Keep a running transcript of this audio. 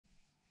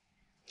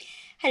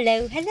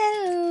Hello,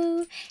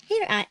 hello.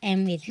 Here I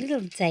am with little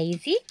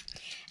Daisy,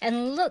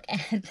 and look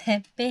at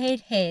that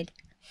bed head.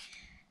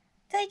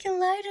 Take a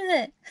load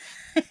of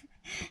it.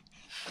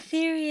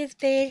 Serious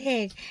bed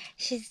head.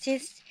 She's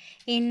just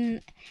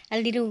in a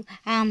little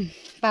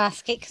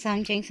basket because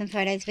I'm doing some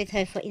photos with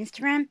her for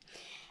Instagram,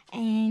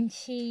 and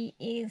she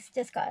is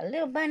just got a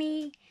little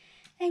bunny,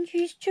 and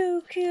she's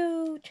too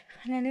cute,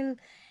 and a little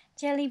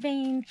jelly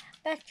bean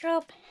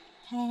backdrop,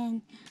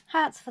 and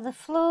hearts for the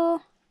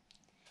floor.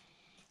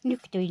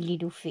 Look at those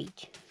little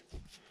feet.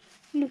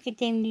 Look at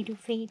them little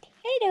feet.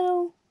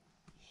 Hello.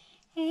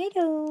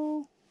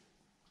 Hello.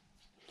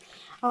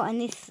 Oh, and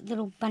this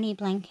little bunny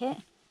blanket.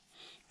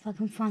 If I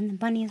can find the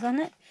bunnies on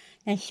it.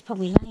 No, she's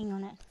probably laying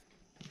on it.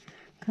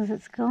 Because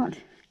it's got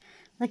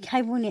the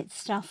cable knit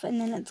stuff.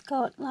 And then it's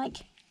got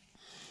like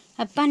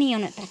a bunny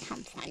on it. But I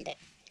can't find it.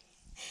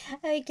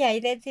 Okay,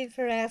 that's it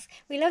for us.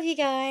 We love you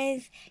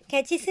guys.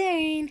 Catch you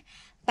soon.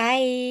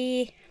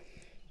 Bye.